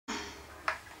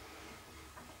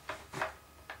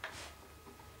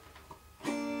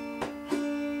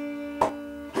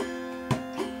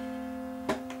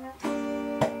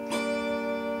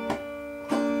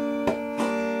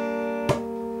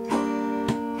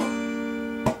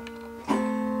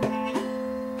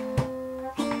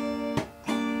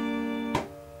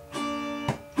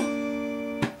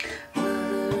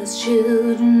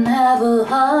children have a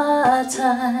hard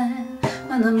time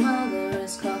when the mother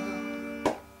is gone.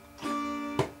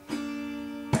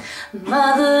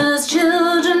 Motherless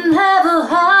children have a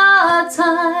hard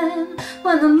time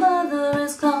when the mother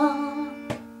is gone.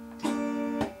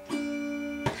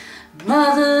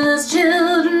 Motherless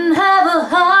children have a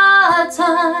hard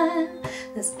time.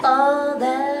 There's all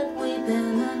that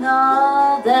weeping and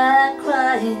all that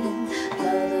crying.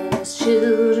 Motherless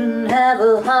children have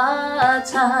a hard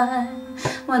time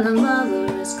when the mother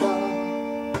is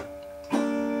gone.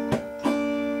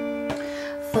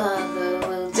 Father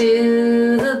will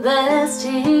do the best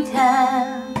he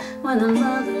can when the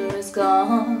mother is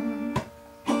gone.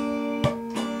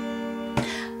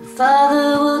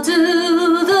 Father will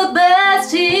do the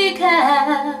best he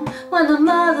can when the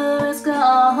mother is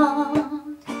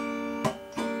gone.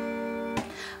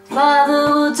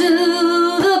 Father will do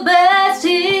the best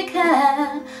he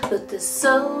can, but there's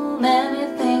so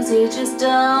many things he just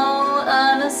don't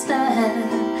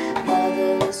understand.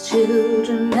 Motherless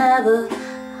children have a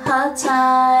hard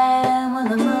time when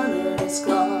the mother is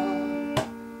gone.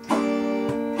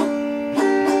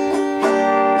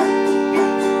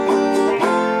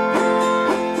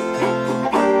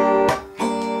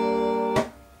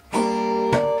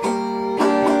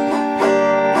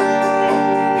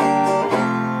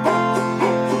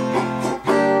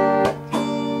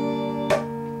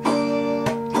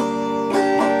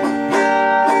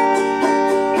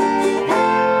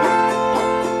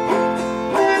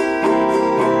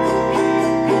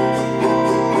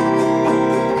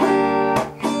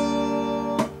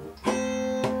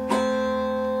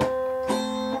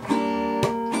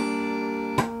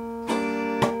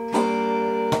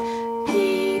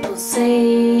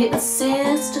 Say a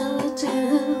sister will do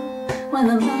when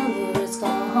the mother is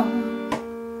gone.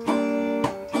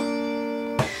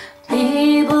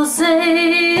 People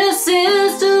say a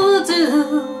sister will do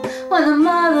when the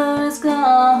mother is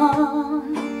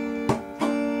gone.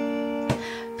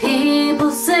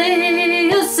 People say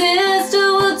a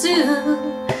sister will do,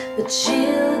 but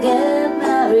she'll get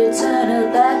married, turn her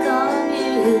back on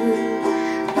you.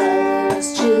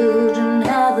 Motherless children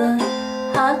have a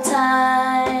hard time.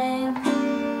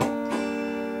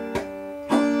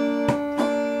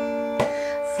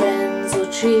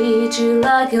 Treat you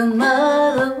like your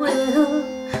mother will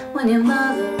when your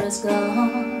mother is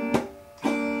gone.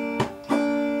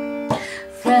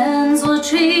 Friends will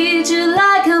treat you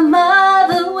like your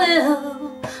mother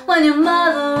will when your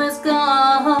mother is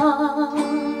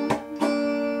gone.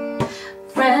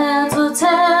 Friends will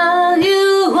tell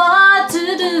you what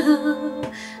to do,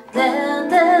 then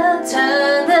they'll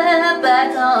turn their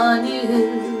back on you.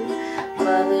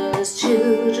 Motherless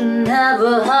children have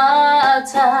a hard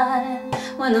time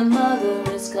when the mother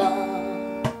is gone.